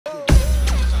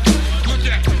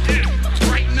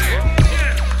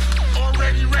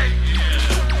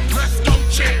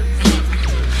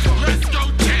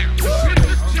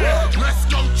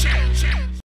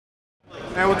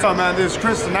man? This is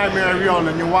Chris the Nightmare Ariola,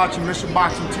 and you're watching Mission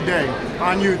Boxing Today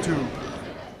on YouTube.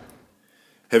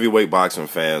 Heavyweight boxing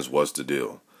fans, what's the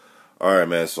deal? All right,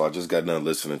 man, so I just got done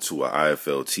listening to an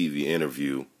IFL TV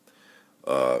interview.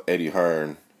 Eddie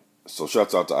Hearn, so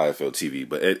shouts out to IFL TV,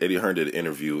 but Eddie Hearn did an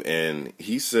interview, and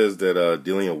he says that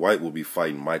Dillian Whyte will be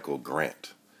fighting Michael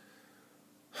Grant.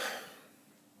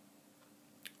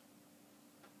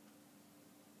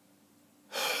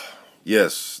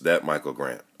 Yes, that Michael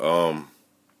Grant.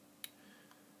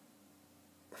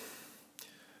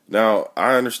 Now,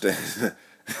 I understand.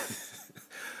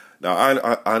 Now,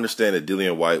 I understand that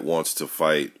Dillian Whyte wants to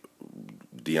fight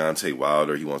Deontay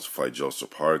Wilder. He wants to fight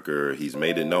Joseph Parker. He's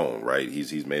made it known, right?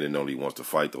 He's made it known he wants to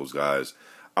fight those guys.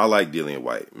 I like Dillian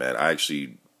Whyte, man. I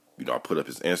actually, I put up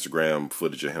his Instagram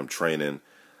footage of him training.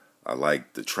 I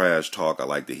like the trash talk. I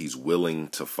like that he's willing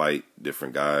to fight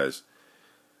different guys.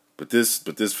 But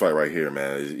this fight right here,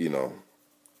 man, is,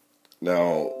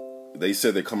 now they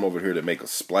said they come over here to make a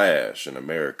splash in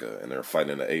America, and they're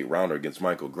fighting an 8-rounder against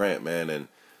Michael Grant, man. And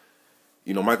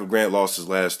Michael Grant lost his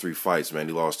last 3 fights, man.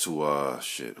 He lost to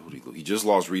he just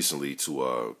lost recently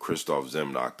to Krzysztof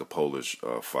Zemnak, the Polish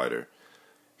fighter.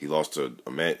 He lost to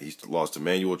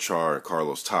Emmanuel Char and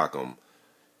Carlos Takam.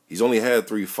 He's only had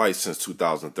 3 fights since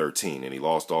 2013, and he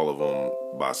lost all of them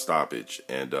by stoppage.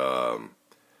 And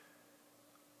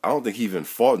I don't think he even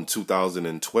fought in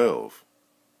 2012.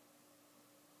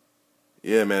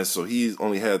 Yeah, man, so he's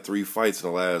only had 3 fights in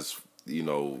the last,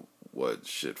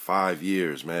 5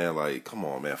 years, man. Like, come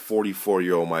on, man.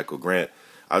 44-year-old Michael Grant.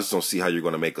 I just don't see how you're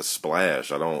going to make a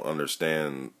splash. I don't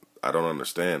understand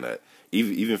that.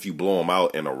 Even if you blow him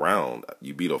out in a round,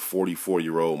 you beat a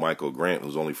 44-year-old Michael Grant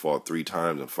who's only fought 3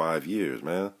 times in 5 years,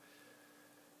 man.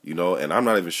 And I'm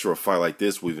not even sure a fight like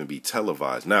this will even be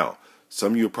televised. Now,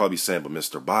 some of you are probably saying, but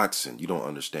Mr. Boxing, you don't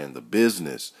understand the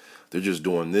business. They're just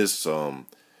doing this,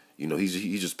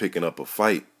 he's just picking up a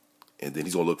fight, and then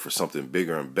he's going to look for something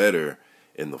bigger and better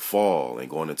in the fall and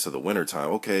going into the wintertime.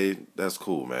 Okay, that's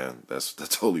cool, man. That's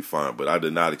totally fine. But I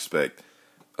did not expect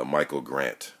a Michael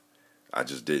Grant. I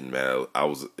just didn't, man. I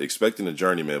was expecting a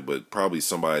journeyman, but probably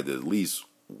somebody that at least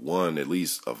won at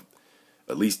least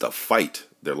a fight,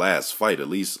 their last fight, at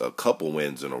least a couple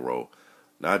wins in a row.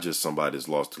 Not just somebody that's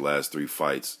lost the last 3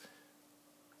 fights.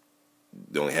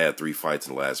 They only had 3 fights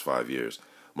in the last 5 years.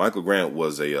 Michael Grant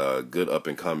was a good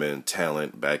up-and-coming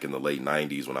talent back in the late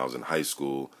 90s when I was in high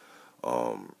school.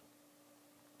 I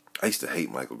used to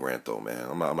hate Michael Grant, though, man.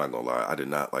 I'm not going to lie. I did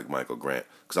not like Michael Grant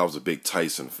because I was a big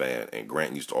Tyson fan, and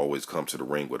Grant used to always come to the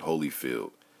ring with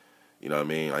Holyfield. You know what I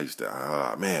mean? I used to,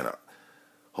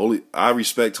 I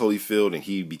respect Holyfield, and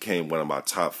he became one of my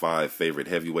top 5 favorite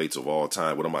heavyweights of all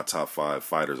time, one of my top 5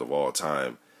 fighters of all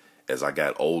time as I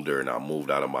got older and I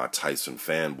moved out of my Tyson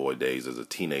fanboy days as a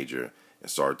teenager and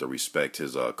started to respect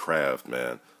his craft,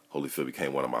 man. Holyfield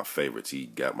became one of my favorites. He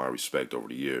got my respect over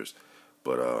the years.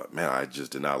 But, man, I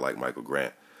just did not like Michael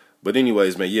Grant. But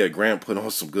anyways, man, yeah, Grant put on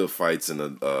some good fights in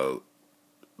the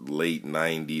late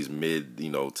 90s, mid,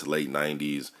 to late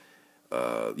 90s.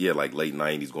 Like late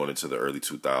 90s going into the early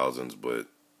 2000s, but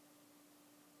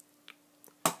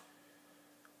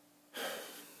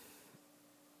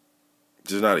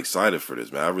just not excited for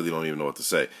this, man. I really don't even know what to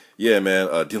say. Yeah, man,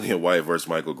 Dillian Whyte versus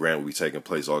Michael Grant will be taking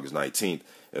place August 19th.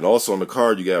 And also on the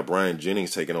card, you got Brian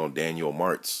Jennings taking on Daniel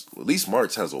Martz. At least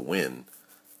Martz has a win.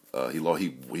 He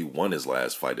won his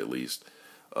last fight at least.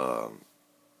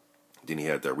 Then he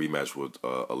had that rematch with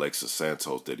Alexis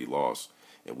Santos that he lost.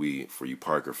 And for you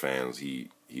Parker fans,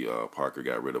 Parker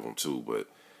got rid of him too. But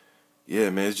yeah,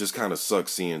 man, it just kind of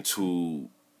sucks seeing 2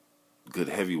 good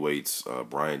heavyweights,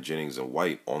 Brian Jennings and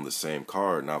Whyte, on the same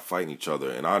card, not fighting each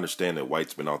other. And I understand that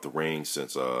Whyte's been out the ring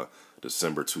since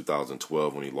December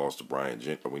 2012 when he lost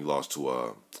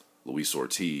to Luis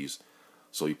Ortiz.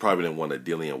 So he probably didn't want a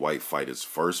Dillian Whyte fight his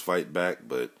first fight back.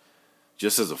 But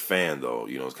just as a fan, though,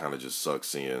 it kind of just sucks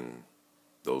seeing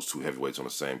those 2 heavyweights on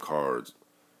the same cards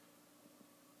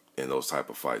in those type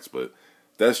of fights. But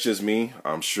that's just me.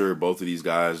 I'm sure both of these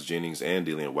guys, Jennings and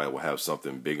Dillian Whyte, will have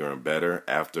something bigger and better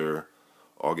after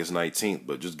August 19th.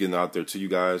 But just getting out there to you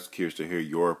guys, curious to hear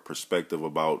your perspective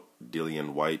about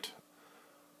Dillian Whyte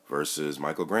versus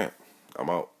Michael Grant. I'm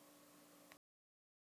out.